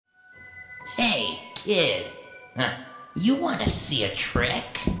Hey, kid. You want to see a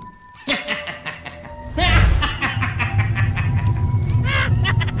trick?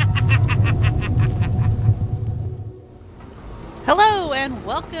 Hello and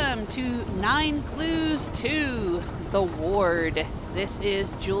welcome to 9 Clues to the Ward. This is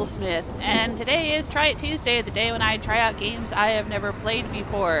Jewelsmith, and today is Try It Tuesday, the day when I try out games I have never played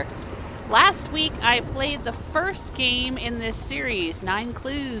before. Last week I played the first game in this series, 9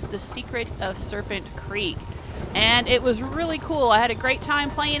 Clues, The Secret of Serpent Creek, and it was really cool. I had a great time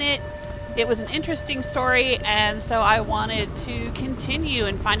playing it. It was an interesting story, and so I wanted to continue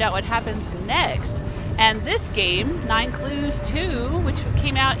and find out what happens next. And this game, 9 Clues 2, which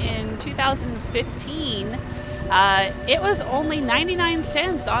came out in 2015, it was only 99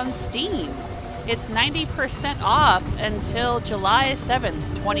 cents on Steam. It's 90% off until July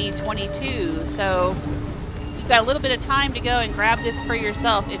 7th, 2022. So you've got a little bit of time to go and grab this for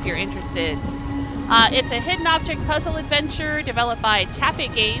yourself if you're interested. It's a hidden object puzzle adventure developed by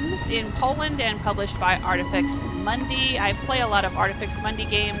Tappet Games in Poland and published by Artifex Mundi. I play a lot of Artifex Mundi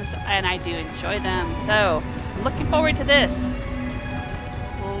games and I do enjoy them. So I'm looking forward to this.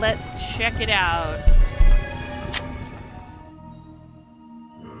 Let's check it out.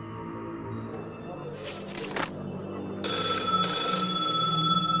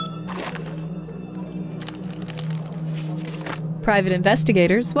 Private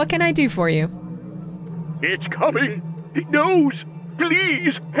investigators, what can I do for you? It's coming! He knows!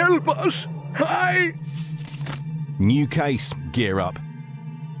 Please, help us! New case. Gear up.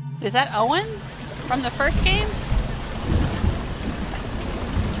 Is that Owen from the first game?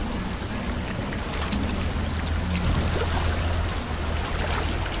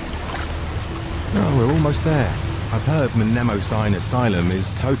 Oh, we're almost there. I've heard Mnemosyne Asylum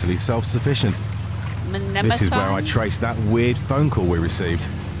is totally self-sufficient. This is where I traced that weird phone call we received.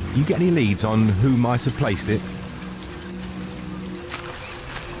 You get any leads on who might have placed it?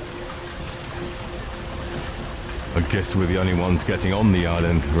 I guess we're the only ones getting on the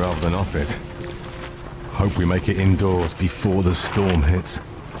island rather than off it. Hope we make it indoors before the storm hits.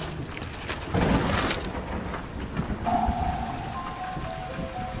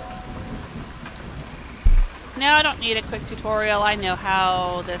 No, I don't need a quick tutorial. I know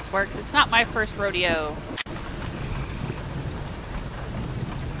how this works. It's not my first rodeo.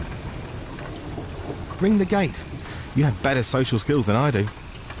 Ring the gate. You have better social skills than I do.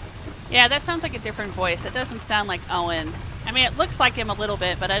 Yeah, that sounds like a different voice. It doesn't sound like Owen. I mean, it looks like him a little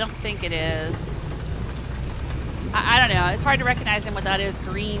bit, but I don't think it is. I don't know. It's hard to recognize him without his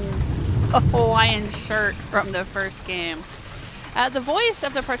green Hawaiian shirt from the first game. The voice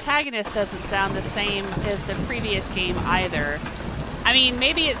of the protagonist doesn't sound the same as the previous game either. I mean,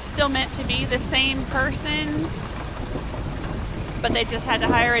 maybe it's still meant to be the same person, but they just had to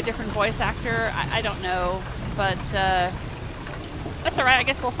hire a different voice actor. I don't know, but that's alright. I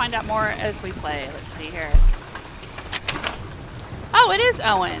guess we'll find out more as we play. Let's see here. Oh, it is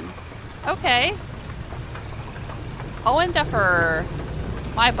Owen. Okay. Owen Duffer.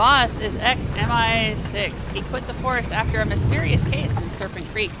 My boss is ex-MI6. He quit the force after a mysterious case in Serpent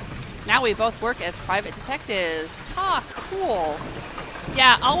Creek. Now we both work as private detectives. Ah, cool.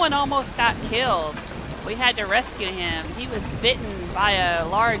 Yeah, Owen almost got killed. We had to rescue him. He was bitten by a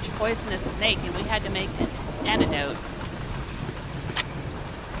large poisonous snake and we had to make an antidote.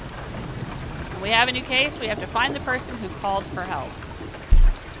 We have a new case. We have to find the person who called for help.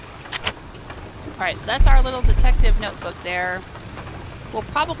 Alright, so that's our little detective notebook there. We'll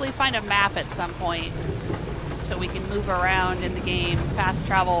probably find a map at some point so we can move around in the game, fast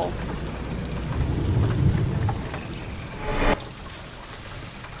travel.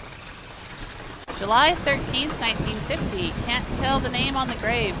 July 13th, 1950. Can't tell the name on the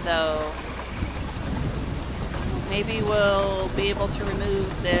grave, though. Maybe we'll be able to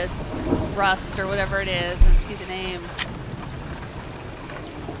remove this rust or whatever it is and see the name.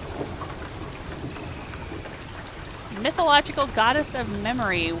 Mythological goddess of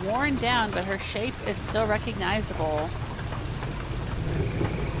memory, worn down, but her shape is still recognizable.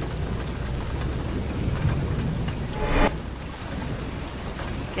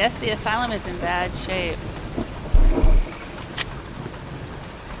 Guess the asylum is in bad shape.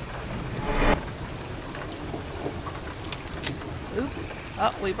 Oops.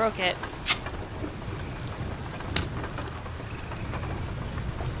 Oh, we broke it.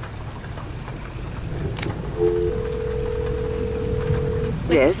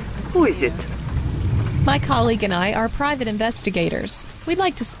 Yes, who is it? My colleague and I are private investigators. We'd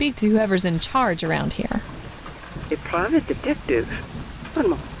like to speak to whoever's in charge around here. A private detective? One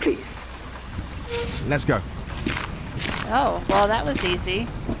moment, please. Let's go. Oh, well that was easy.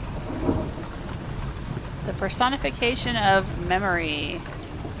 The personification of memory.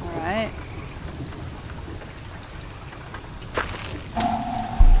 Alright.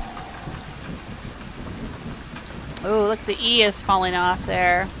 Oh, look, the E is falling off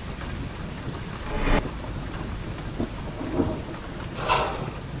there.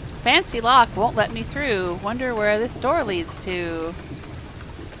 Fancy lock won't let me through. Wonder where this door leads to.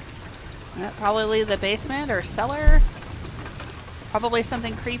 Probably the basement or cellar. Probably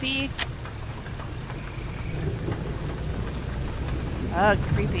something creepy. Ugh,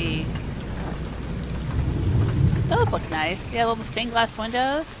 creepy. Those look nice. Yeah, little stained glass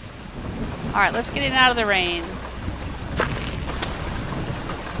windows. Alright, let's get in out of the rain.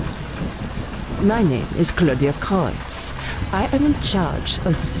 My name is Claudia Kreutz. I am in charge of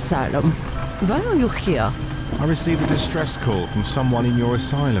this asylum. Why are you here? I received a distress call from someone in your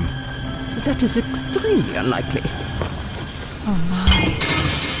asylum. That is extremely unlikely. Oh my.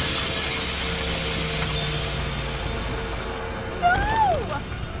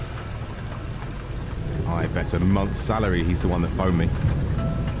 I bet a month's salary he's the one that phoned me.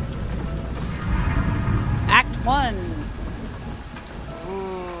 Act 1.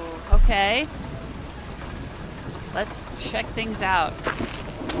 Ooh, okay. Let's check things out.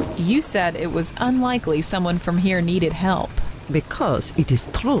 You said it was unlikely someone from here needed help. Because it is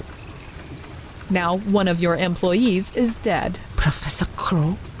true. Now one of your employees is dead. Professor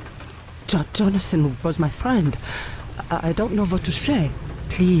Crow? Jonathan was my friend. I don't know what to say.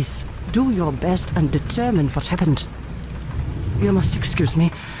 Please, do your best and determine what happened. You must excuse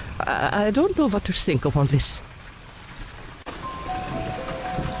me. I don't know what to think of all this.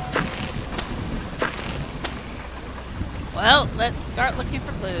 Well, let's start looking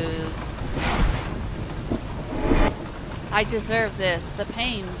for clues. I deserve this. The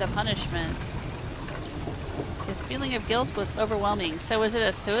pain, the punishment. His feeling of guilt was overwhelming. So is it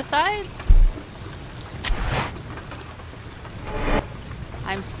a suicide?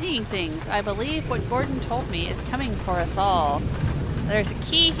 I'm seeing things. I believe what Gordon told me is coming for us all. There's a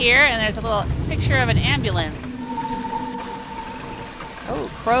key here, and there's a little picture of an ambulance.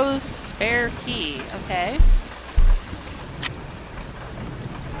 Oh, Crow's spare key. Okay.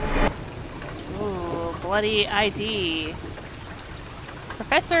 Ooh, bloody ID.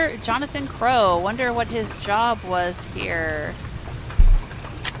 Professor Jonathan Crow. Wonder what his job was here.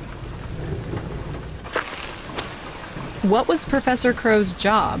 What was Professor Crow's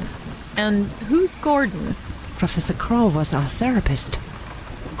job? And who's Gordon? Professor Crow was our therapist.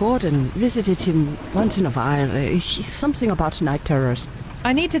 Gordon visited him once in a while. Something about night terrors.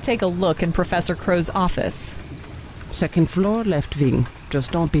 I need to take a look in Professor Crow's office. Second floor, left wing.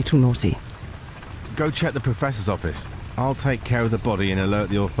 Just don't be too nosy. Go check the professor's office. I'll take care of the body and alert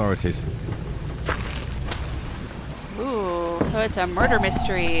the authorities. Ooh, so it's a murder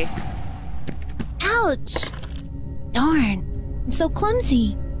mystery. Ouch! Darn, I'm so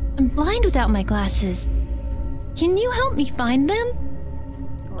clumsy. I'm blind without my glasses. Can you help me find them?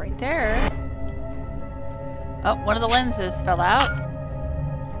 Right there. Oh, one of the lenses fell out.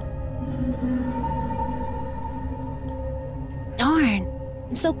 Darn,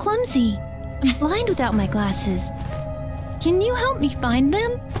 I'm so clumsy. I'm blind without my glasses. Can you help me find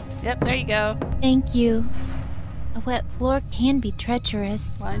them? Yep, there you go. Thank you. A wet floor can be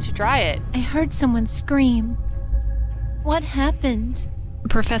treacherous. Why don't you dry it? I heard someone scream. What happened?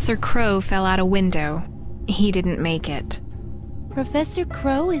 Professor Crow fell out a window. He didn't make it. Professor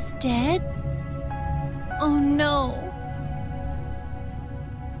Crow is dead? Oh no.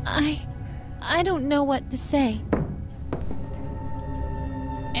 I don't know what to say.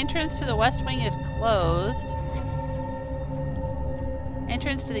 Entrance to the west wing is closed.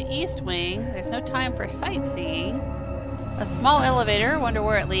 Entrance to the east wing, there's no time for sightseeing. A small elevator, wonder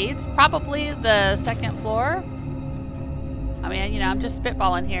where it leads. Probably the second floor. I mean, you know, I'm just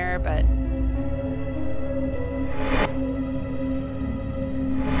spitballing here, but...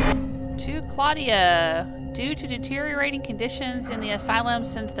 To Claudia. Due to deteriorating conditions in the asylum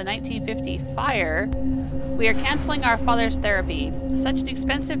since the 1950 fire, we are canceling our father's therapy. Such an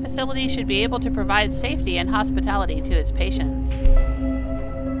expensive facility should be able to provide safety and hospitality to its patients.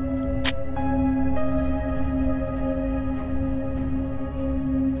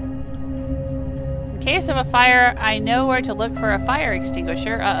 In case of a fire, I know where to look for a fire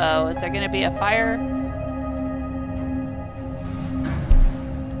extinguisher. Uh-oh, is there going to be a fire?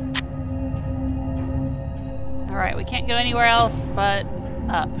 Alright, we can't go anywhere else but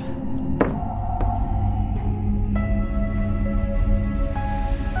up.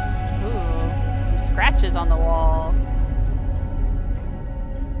 Ooh, some scratches on the wall.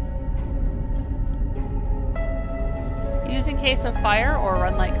 Use in case of fire or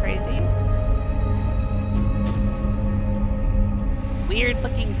run like crazy. weird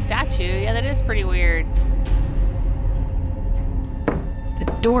looking statue. Yeah, that is pretty weird.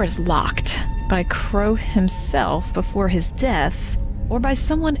 The door's locked. By Crow himself before his death, or by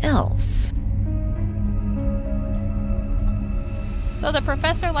someone else. So the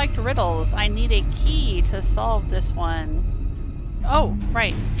professor liked riddles. I need a key to solve this one. Oh,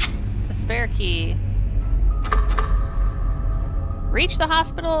 right. The spare key. Reach the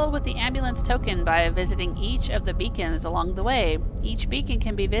hospital with the ambulance token by visiting each of the beacons along the way. Each beacon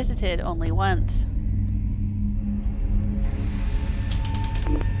can be visited only once.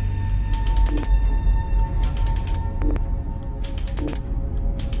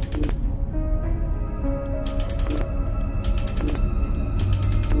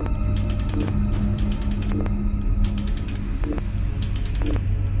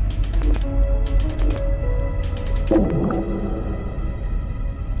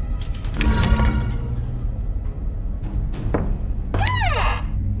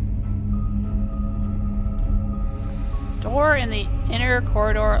 Door in the inner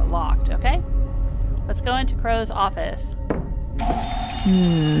corridor locked, okay? Let's go into Crow's office.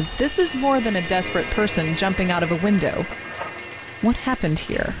 This is more than a desperate person jumping out of a window. What happened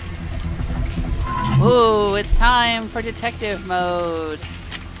here? Ooh, it's time for detective mode.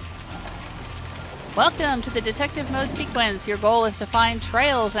 Welcome to the detective mode sequence. Your goal is to find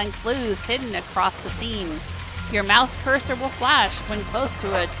trails and clues hidden across the scene. Your mouse cursor will flash when close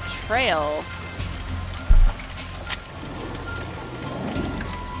to a trail.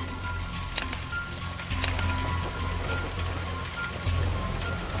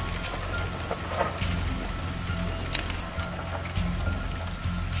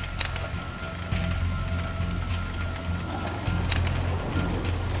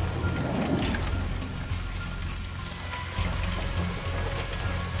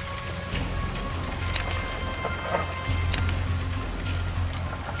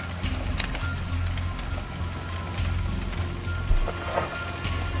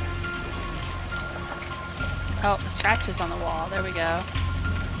 Oh, scratches on the wall. There we go.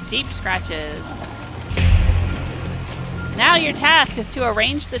 Deep scratches. Now your task is to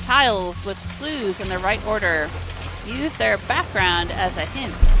arrange the tiles with clues in the right order. Use their background as a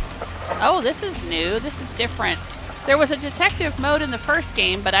hint. Oh, this is new. This is different. There was a detective mode in the first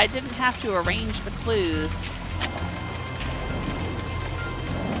game, but I didn't have to arrange the clues.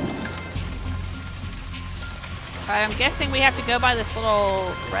 I'm guessing we have to go by this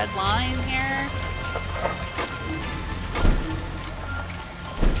little red line here.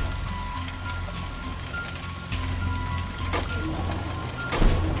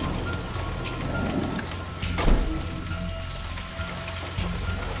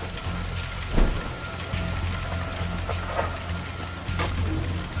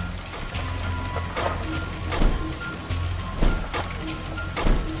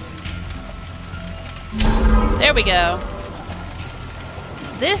 There we go.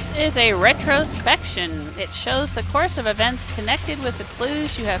 This is a retrospection. It shows the course of events connected with the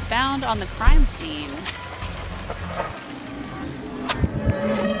clues you have found on the crime scene.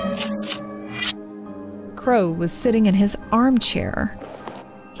 Crow was sitting in his armchair.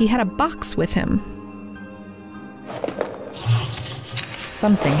 He had a box with him.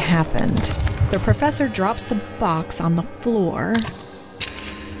 Something happened. The professor drops the box on the floor.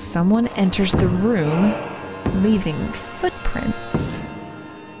 Someone enters the room, leaving footprints.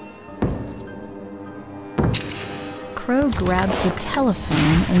 Crow grabs the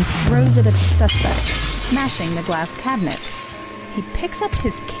telephone and throws it at the suspect, smashing the glass cabinet. He picks up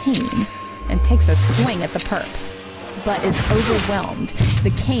his cane and takes a swing at the perp, but is overwhelmed.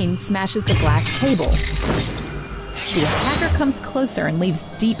 The cane smashes the glass table. The attacker comes closer and leaves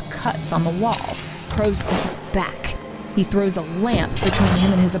deep cuts on the wall. Crow steps back. He throws a lamp between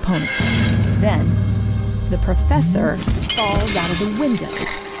him and his opponent. Then, the professor falls out of the window.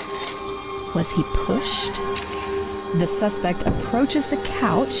 Was he pushed? The suspect approaches the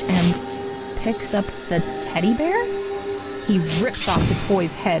couch and picks up the teddy bear? He rips off the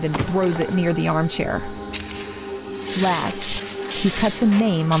toy's head and throws it near the armchair. Last, he cuts a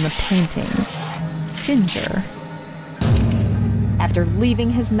name on the painting. Ginger. After leaving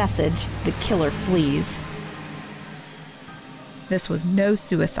his message, the killer flees. This was no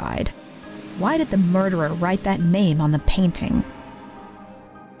suicide. Why did the murderer write that name on the painting?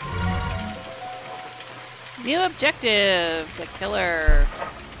 New objective, the killer.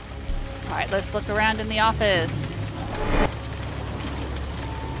 Alright, let's look around in the office.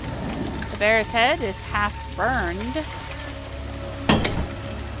 The bear's head is half burned.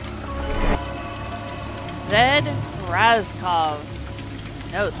 Zed Razkov.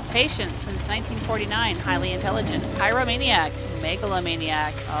 Notes. Patient since 1949. Highly intelligent. Pyromaniac.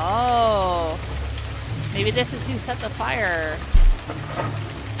 Megalomaniac. Oh. Maybe this is who set the fire.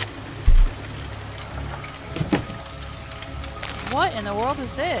 What in the world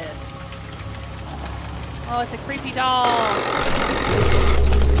is this? Oh, it's a creepy doll.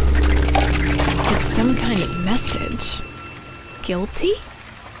 It's some kind of message. Guilty?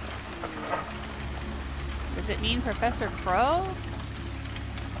 Does it mean Professor Crow?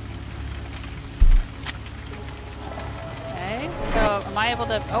 Okay, so am I able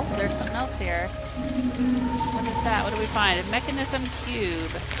to... Oh, there's something else here. What is that? What do we find? A mechanism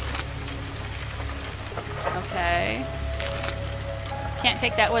cube. Okay. Can't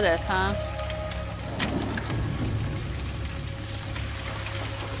take that with us, huh?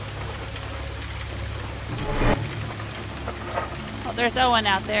 Oh, there's Owen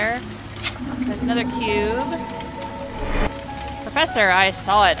out there. There's another cube. Professor, I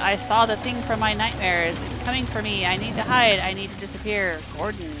saw it. I saw the thing from my nightmares. It's coming for me. I need to hide. I need to disappear.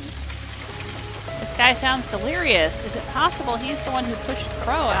 Gordon. This guy sounds delirious. Is it possible he's the one who pushed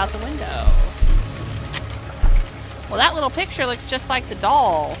Crow out the window? Well, that little picture looks just like the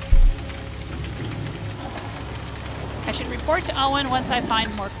doll. I should report to Owen once I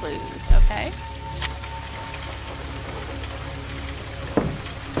find more clues, okay?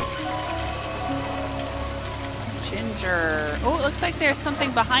 Ginger. Oh, it looks like there's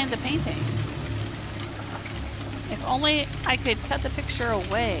something behind the painting. If only I could cut the picture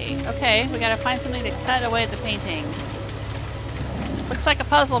away. Okay, we gotta find something to cut away the painting. Looks like a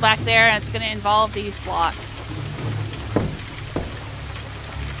puzzle back there, and it's gonna involve these blocks.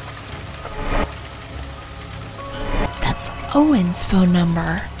 That's Owen's phone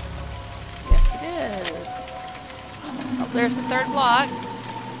number. Yes, it is. Oh, there's the third block.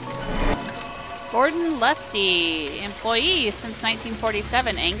 Gordon Lefty, employee since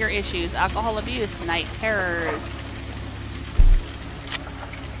 1947, anger issues, alcohol abuse, night terrors.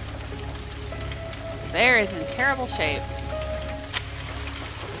 Bear is in terrible shape.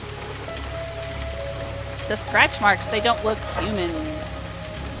 The scratch marks, they don't look human.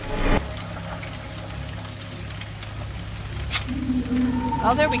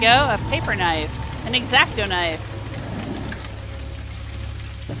 Oh, there we go, a paper knife, an X-Acto knife.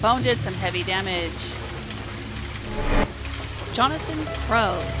 The phone did some heavy damage. Jonathan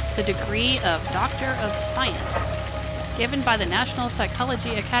Crow, the degree of Doctor of Science, given by the National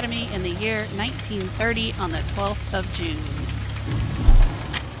Psychology Academy in the year 1930 on the 12th of June.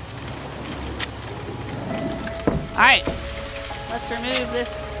 Alright, let's remove this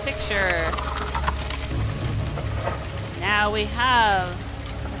picture. Now we have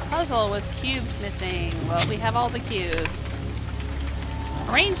a puzzle with cubes missing. Well, we have all the cubes.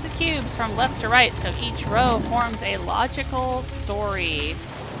 Arrange the cubes from left to right so each row forms a logical story.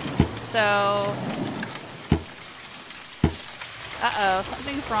 So... Uh-oh,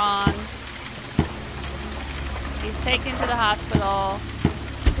 something's wrong. He's taken to the hospital.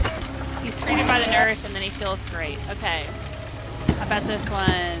 He's treated by the nurse and then he feels great. Okay. How about this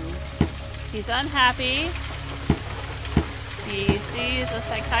one? He's unhappy. He sees a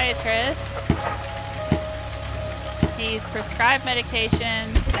psychiatrist. He's prescribed medication,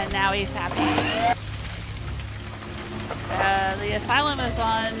 and now he's happy. The asylum is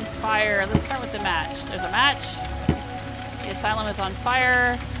on fire. Let's start with the match. There's a match. The asylum is on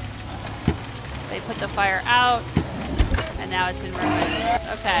fire. They put the fire out, and now it's in ruins.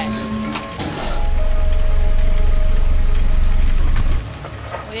 Okay.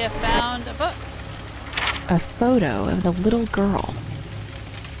 We have found a book. A photo of the little girl.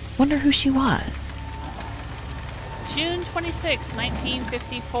 Wonder who she was. June 26,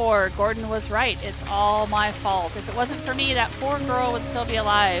 1954. Gordon was right. It's all my fault. If it wasn't for me, that poor girl would still be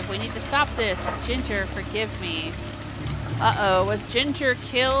alive. We need to stop this. Ginger, forgive me. Uh-oh. Was Ginger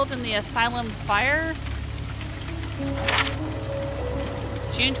killed in the asylum fire?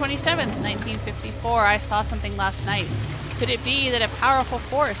 June 27th, 1954. I saw something last night. Could it be that a powerful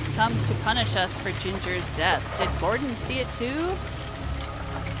force comes to punish us for Ginger's death? Did Gordon see it too?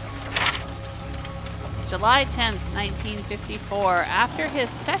 July 10th, 1954. After his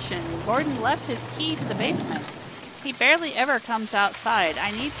session, Gordon left his key to the basement. He barely ever comes outside.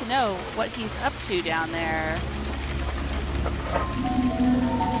 I need to know what he's up to down there.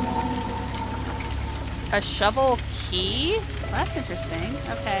 A shovel key? Well, that's interesting.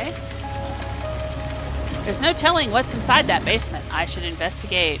 Okay. There's no telling what's inside that basement. I should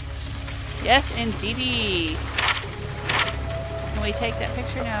investigate. Yes, indeedy. Can we take that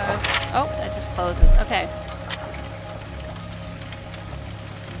picture now? Oh, that just closes. Okay.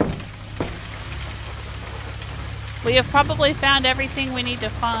 We have probably found everything we need to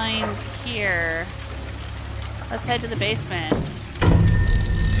find here. Let's head to the basement.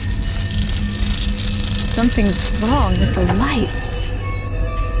 Something's wrong with the lights.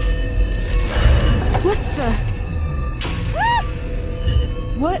 What the?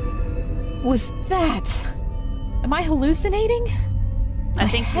 What was that? Am I hallucinating? I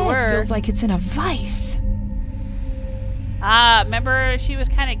think you were. My head feels like it's in a vice. Ah, remember she was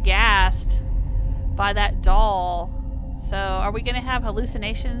kind of gassed by that doll. So are we going to have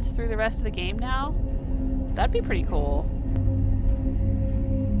hallucinations through the rest of the game now? That'd be pretty cool.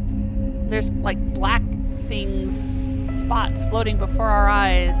 There's like black things, spots floating before our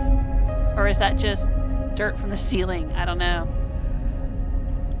eyes. Or is that just dirt from the ceiling? I don't know.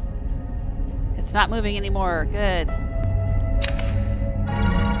 It's not moving anymore. Good.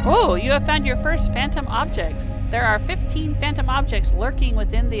 Oh, you have found your first phantom object. There are 15 phantom objects lurking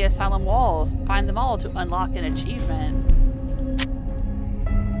within the asylum walls. Find them all to unlock an achievement.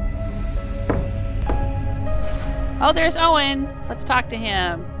 Oh, there's Owen. Let's talk to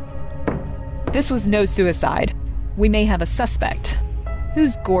him. This was no suicide. We may have a suspect.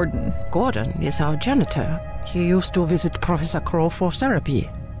 Who's Gordon? Gordon is our janitor. He used to visit Professor Crow for therapy.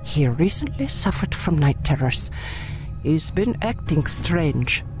 He recently suffered from night terrors. He's been acting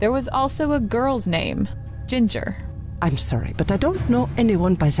strange. There was also a girl's name, Ginger. I'm sorry, but I don't know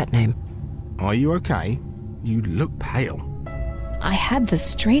anyone by that name. Are you okay? You look pale. I had the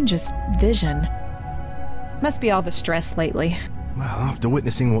strangest vision. Must be all the stress lately. Well, after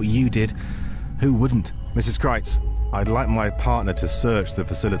witnessing what you did, who wouldn't? Mrs. Kreitz, I'd like my partner to search the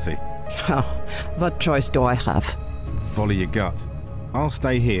facility. Oh, what choice do I have? Follow your gut. I'll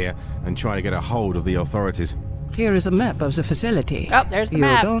stay here and try to get a hold of the authorities. Here is a map of the facility. Oh, there's the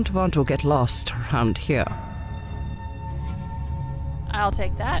map. You don't want to get lost around here. I'll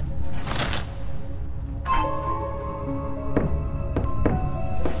take that.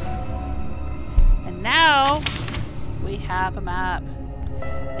 And now we have a map.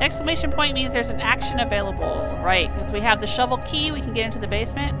 The exclamation point means there's an action available. Right, because we have the shovel key, we can get into the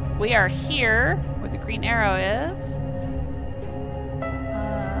basement. We are here, where the green arrow is.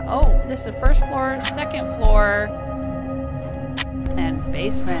 Oh, this is first floor, second floor, and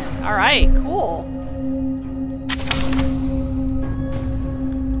basement. Alright, cool.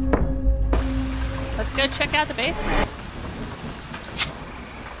 Let's go check out the basement.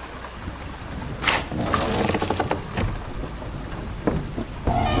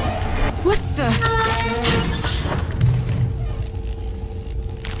 What the?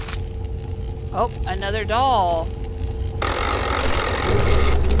 Oh, another doll.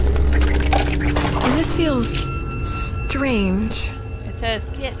 This feels strange. It says,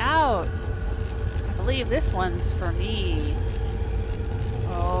 get out. I believe this one's for me.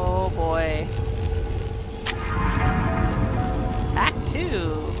 Oh boy. Act 2.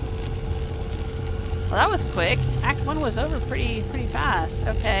 Well, that was quick. Act 1 was over pretty fast.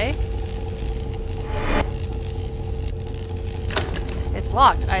 Okay. It's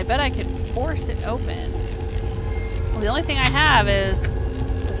locked. I bet I could force it open. Well, the only thing I have is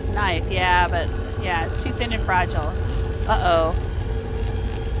this knife. Yeah, but yeah, it's too thin and fragile. Uh-oh.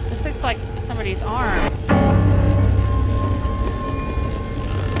 This looks like somebody's arm.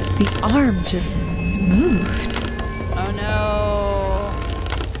 The arm just moved. Oh no.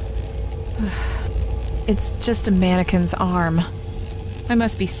 It's just a mannequin's arm. I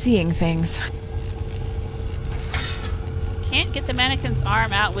must be seeing things. Can't get the mannequin's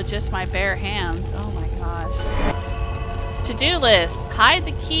arm out with just my bare hands. Oh my gosh. To-do list. Hide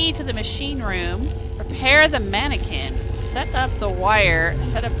the key to the machine room. Prepare the mannequin. Set up the wire.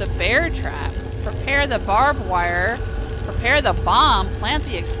 Set up the bear trap. Prepare the barbed wire. Prepare the bomb. Plant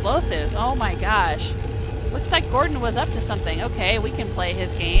the explosives. Oh my gosh. Looks like Gordon was up to something. Okay, we can play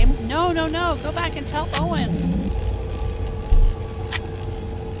his game. No, no, no. Go back and tell Owen.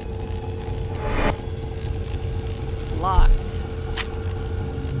 Locked.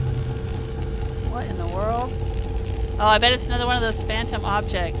 What in the world? Oh, I bet it's another one of those phantom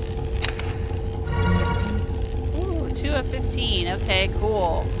objects. Ooh, 2 of 15. Okay,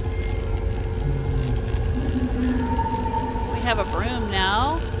 cool. We have a broom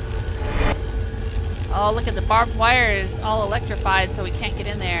now. Oh, look at the barbed wire is all electrified, so we can't get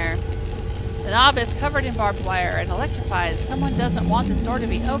in there. The knob is covered in barbed wire and electrified. Someone doesn't want this door to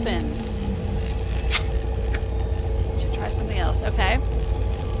be opened. Should try something else. Okay.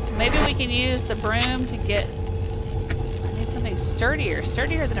 Maybe we can use the broom to get... I need something sturdier.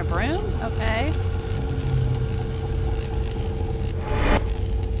 Sturdier than a broom? Okay.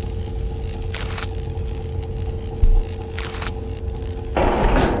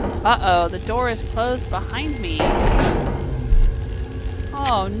 Uh-oh, the door is closed behind me.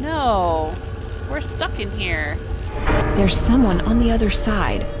 Oh no. We're stuck in here. There's someone on the other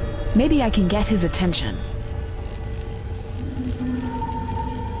side. Maybe I can get his attention.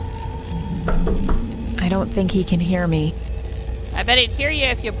 I don't think he can hear me. I bet he'd hear you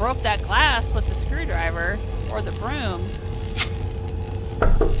if you broke that glass with the screwdriver or the broom.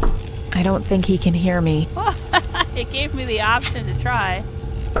 I don't think he can hear me. It gave me the option to try.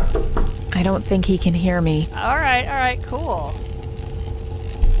 I don't think he can hear me. Alright, cool.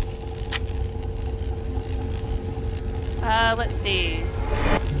 Let's see.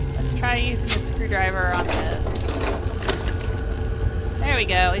 Let's try using the screwdriver on this. There we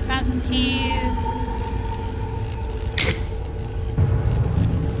go, we found some keys.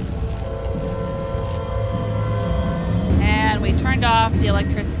 And we turned off the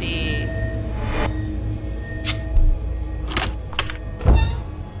electricity.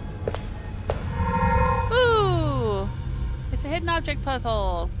 Ooh! It's a hidden object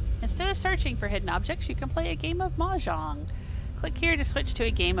puzzle. Instead of searching for hidden objects, you can play a game of Mahjong. Click here to switch to a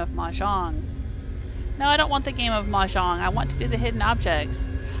game of Mahjong. No, I don't want the game of Mahjong. I want to do the hidden objects.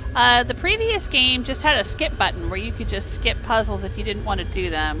 The previous game just had a skip button where you could just skip puzzles if you didn't want to do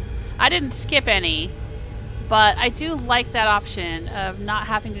them. I didn't skip any, but I do like that option of not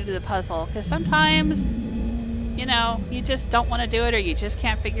having to do the puzzle, because sometimes, you know, you just don't want to do it, or you just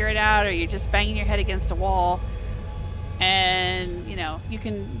can't figure it out, or you're just banging your head against a wall, and, you know, you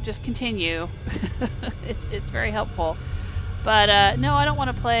can just continue. It's very helpful. But no, I don't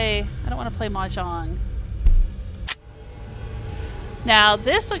want to play Mahjong. Now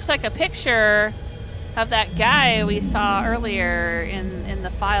this looks like a picture of that guy we saw earlier in the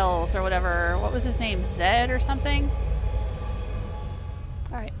files or whatever. What was his name? Zed or something?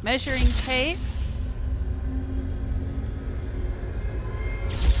 Alright, measuring tape.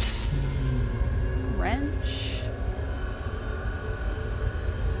 Wrench.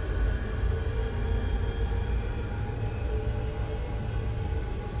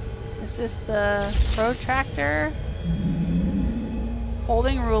 Is this the protractor?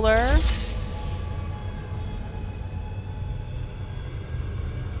 Holding ruler.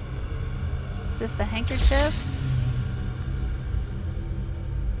 Is this the handkerchief?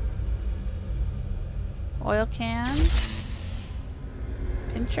 Oil can.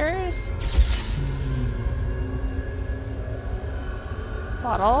 Pinchers.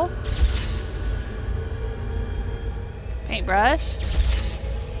 Bottle. Paintbrush.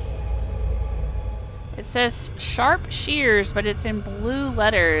 It says sharp shears, but it's in blue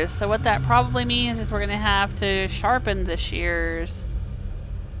letters. So what that probably means is we're going to have to sharpen the shears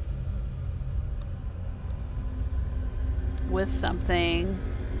with something.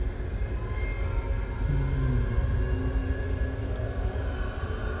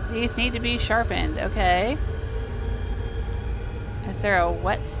 These need to be sharpened. Okay. Is there a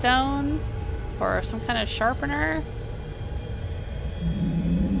whetstone or some kind of sharpener?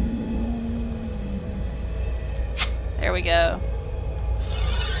 There we go.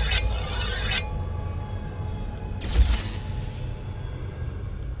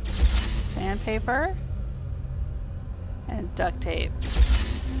 Sandpaper and duct tape.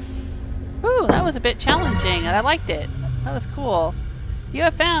 Ooh, that was a bit challenging, and I liked it. That was cool. You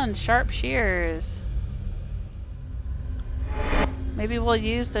have found sharp shears. Maybe we'll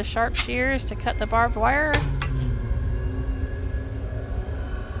use the sharp shears to cut the barbed wire?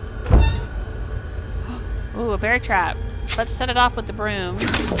 Ooh, a bear trap. Let's set it off with the broom.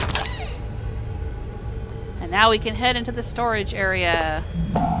 And now we can head into the storage area.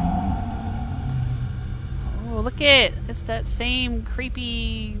 Oh, look it! It's that same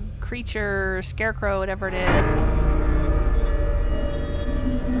creepy creature, scarecrow, whatever it is.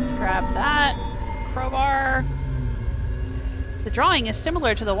 Let's grab that. Crowbar. The drawing is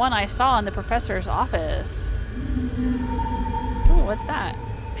similar to the one I saw in the professor's office. Ooh, what's that?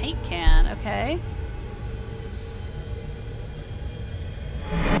 Paint can, okay.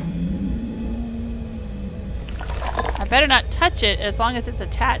 I better not touch it as long as it's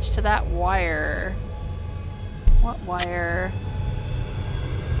attached to that wire. What wire?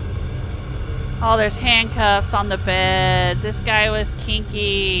 Oh, there's handcuffs on the bed. This guy was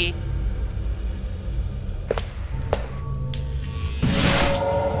kinky.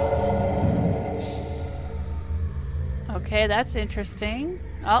 Okay, that's interesting.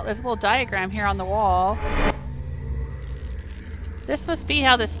 Oh, there's a little diagram here on the wall. This must be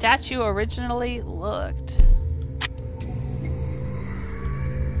how the statue originally looked.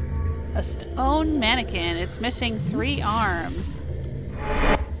 A stone mannequin. It's missing 3 arms.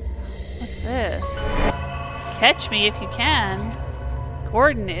 What's this? Catch me if you can.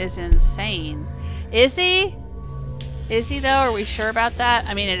 Gordon is insane. Is he? Is he though? Are we sure about that?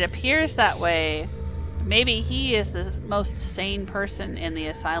 I mean, it appears that way. Maybe he is the most sane person in the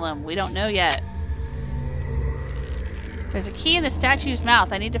asylum. We don't know yet. There's a key in the statue's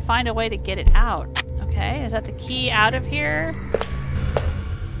mouth. I need to find a way to get it out. Okay, is that the key out of here?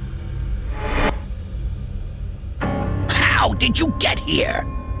 How did you get here?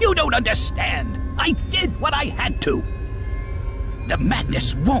 You don't understand. I did what I had to. The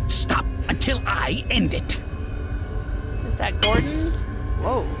madness won't stop until I end it. Is that Gordon?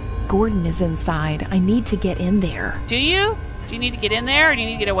 Whoa. Gordon is inside. I need to get in there. Do you? Do you need to get in there or do you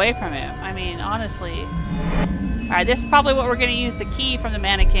need to get away from him? I mean, honestly. Alright, this is probably what we're going to use the key from the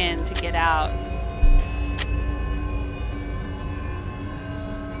mannequin to get out.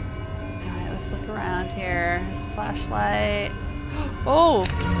 Alright, let's look around here. There's a flashlight. Oh!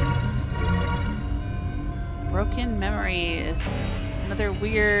 Broken memories. Another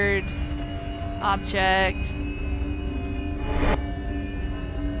weird object.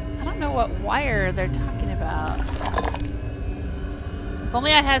 I don't know what wire they're talking about. If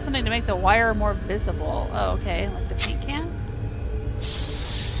only I had something to make the wire more visible. Oh, okay. Like the paint can?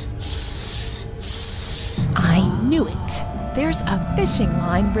 I knew it. There's a fishing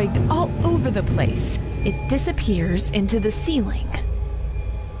line rigged all over the place. It disappears into the ceiling.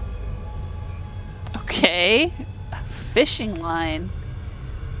 Okay. A fishing line.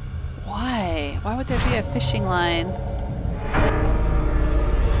 Why? Why would there be a fishing line?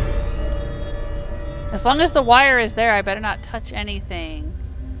 As long as the wire is there, I better not touch anything.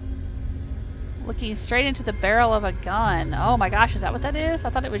 Looking straight into the barrel of a gun. Oh my gosh, is that what that is? I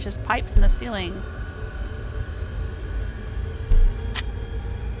thought it was just pipes in the ceiling.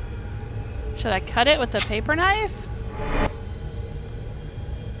 Should I cut it with the paper knife?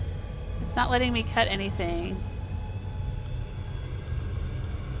 It's not letting me cut anything.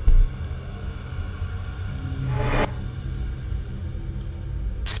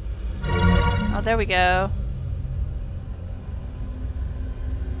 Oh, there we go.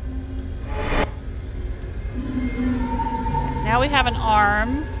 Now we have an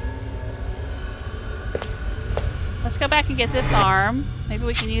arm. Let's go back and get this arm. Maybe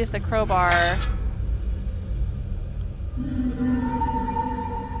we can use the crowbar.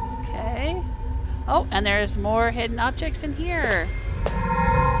 Okay. Oh, and there's more hidden objects in here.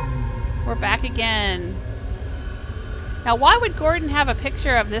 We're back again. Now, why would Gordon have a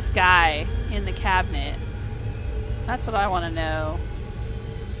picture of this guy in the cabinet? That's what I want to know.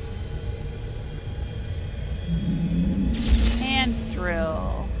 Hand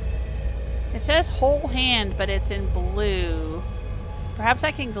drill. It says whole hand, but it's in blue. Perhaps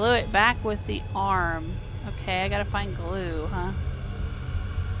I can glue it back with the arm. Okay, I gotta find glue, huh?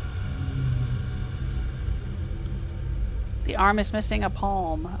 The arm is missing a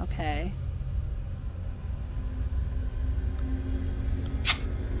palm. Okay.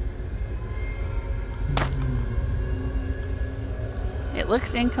 It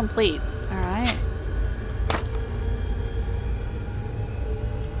looks incomplete. Alright.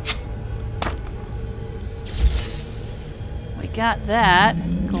 We got that.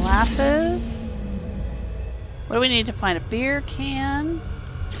 Glasses. What do we need to find? A beer can.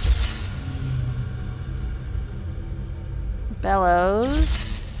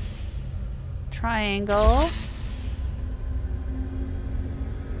 Bellows. Triangle.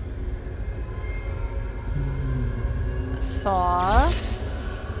 Saw.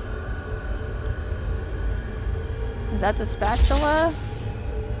 Is that the spatula?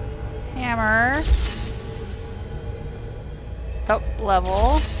 Hammer. Oh,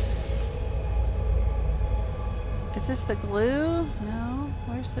 level. Is this the glue? No.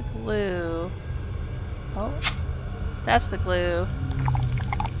 Where's the glue? Oh, that's the glue.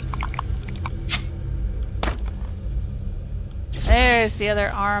 There's the other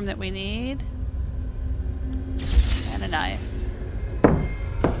arm that we need. And a knife.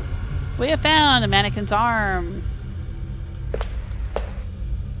 We have found a mannequin's arm.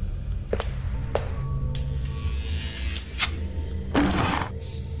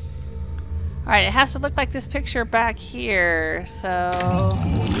 Alright, it has to look like this picture back here, so...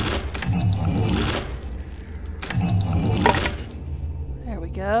 There we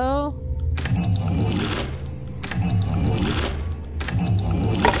go.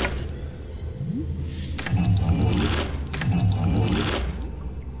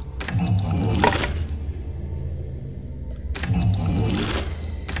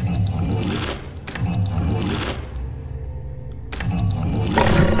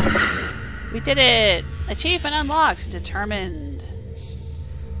 We did it! Achievement unlocked. Determined.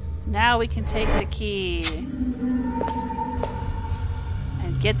 Now we can take the key.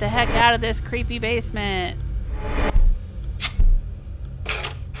 Get the heck out of this creepy basement.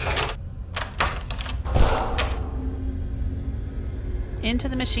 Into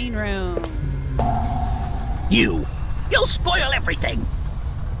the machine room. You'll spoil everything.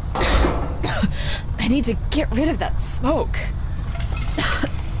 I need to get rid of that smoke.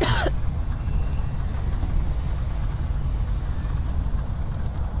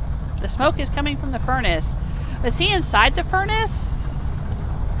 The smoke is coming from the furnace. Is he inside the furnace?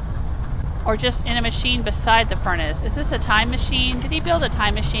 Or just in a machine beside the furnace? Is this a time machine? Did he build a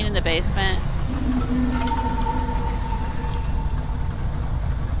time machine in the basement?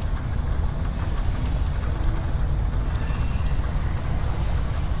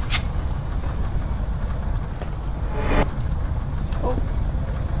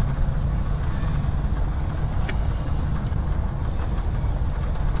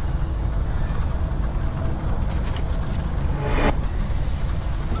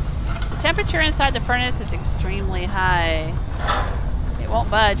 Temperature inside the furnace is extremely high. It won't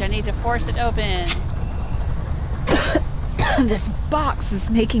budge. I need to force it open. This box is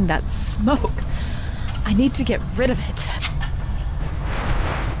making that smoke. I need to get rid of it.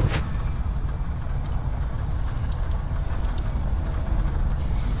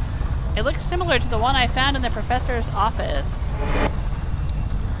 It looks similar to the one I found in the professor's office.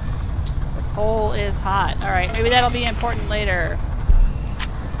 The coal is hot. Alright, maybe that'll be important later.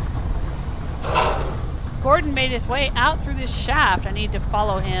 Gordon made his way out through this shaft. I need to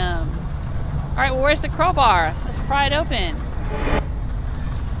follow him. Alright, well, where's the crowbar? Let's pry it open.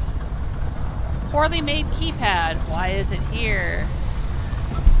 Poorly made keypad. Why is it here?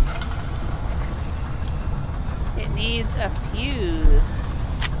 It needs a fuse.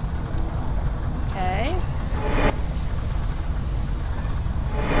 Okay.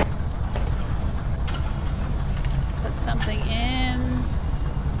 Put something in.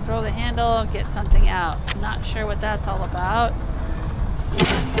 Throw the handle, get something out. Not sure what that's all about.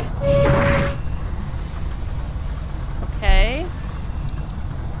 Okay.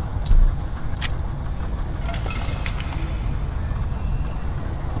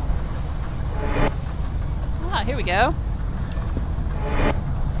 Ah, here we go.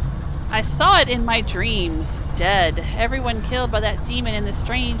 I saw it in my dreams. Dead. Everyone killed by that demon in the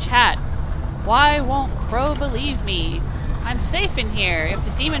strange hat. Why won't Crow believe me? I'm safe in here. If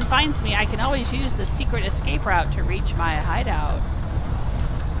the demon finds me, I can always use the secret escape route to reach my hideout.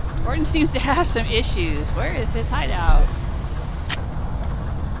 Gordon seems to have some issues. Where is his hideout?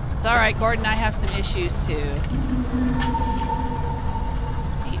 It's alright, Gordon, I have some issues too.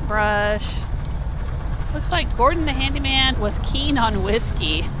 Paintbrush. Looks like Gordon the handyman was keen on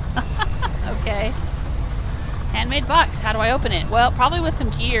whiskey. Okay. Handmade box. How do I open it? Well, probably with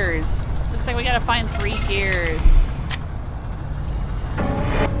some gears. Looks like we gotta find 3 gears.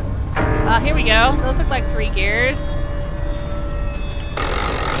 Here we go. Those look like 3 gears.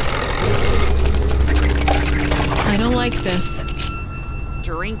 I don't like this.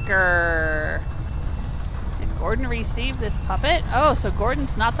 Drinker. Did Gordon receive this puppet? Oh, so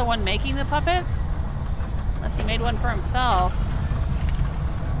Gordon's not the one making the puppets? Unless he made one for himself.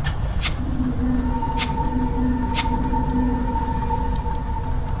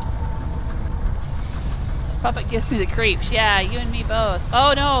 Puppet gives me the creeps. Yeah, you and me both.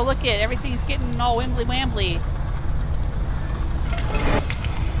 Oh no, look it. Everything's getting all wimbly wambly.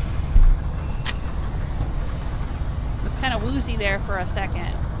 Looked kind of woozy there for a second.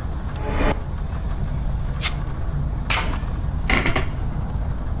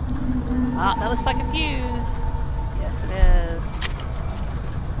 Ah, that looks like a fuse. Yes, it is.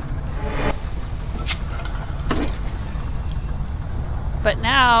 But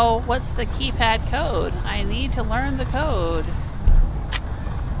now, what's the keypad code? I need to learn the code.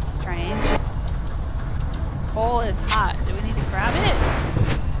 Strange. Coal is hot. Do we need to grab it?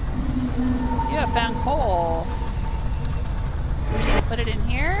 You have found coal. Do we need to put it in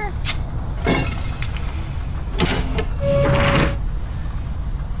here?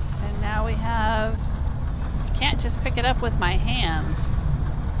 And now we have... Can't just pick it up with my hands.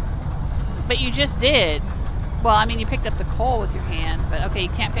 But you just did. Well, I mean, you picked up the coal with your hand, but okay, you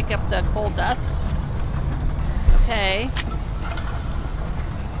can't pick up the coal dust? Okay.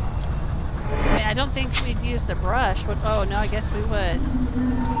 I mean, I don't think we'd use the brush. Oh, no, I guess we would.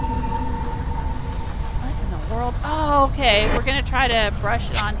 What in the world? Oh, okay, we're gonna try to brush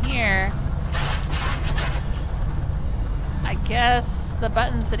it on here. I guess the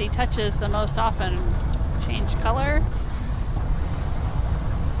buttons that he touches the most often change color.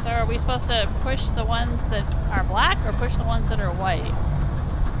 So are we supposed to push the ones that are black or push the ones that are white?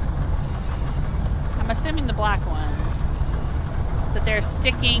 I'm assuming the black ones. that they're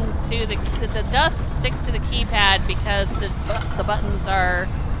sticking to the dust sticks to the keypad because the buttons are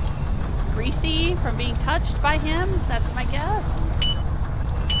greasy from being touched by him. That's my guess.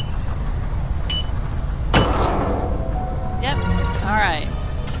 Yep. All right.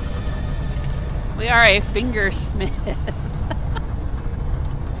 We are a fingersmith.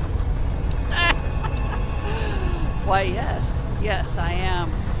 Why, yes. Yes, I am.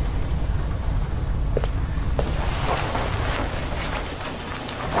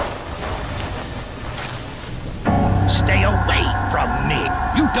 Stay away from me.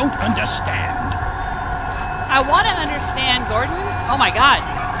 You don't understand. I want to understand, Gordon. Oh my god.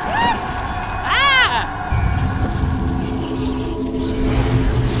 Ah!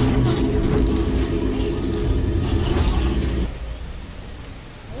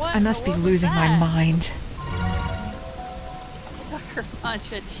 I must be losing my mind. Sucker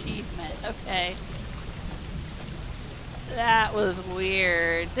Punch achievement. Okay. That was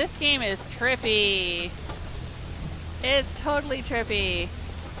weird. This game is trippy. It's totally trippy.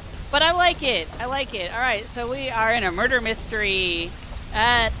 But I like it. I like it. Alright, so we are in a murder mystery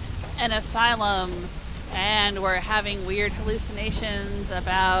at an asylum, and we're having weird hallucinations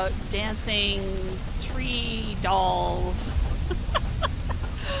about dancing tree dolls.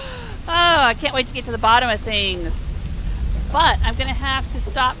 Oh, I can't wait to get to the bottom of things. But I'm going to have to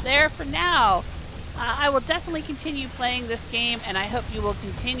stop there for now. I will definitely continue playing this game, and I hope you will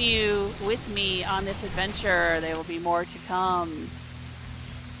continue with me on this adventure. There will be more to come.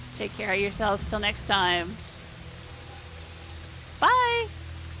 Take care of yourselves till next time. Bye!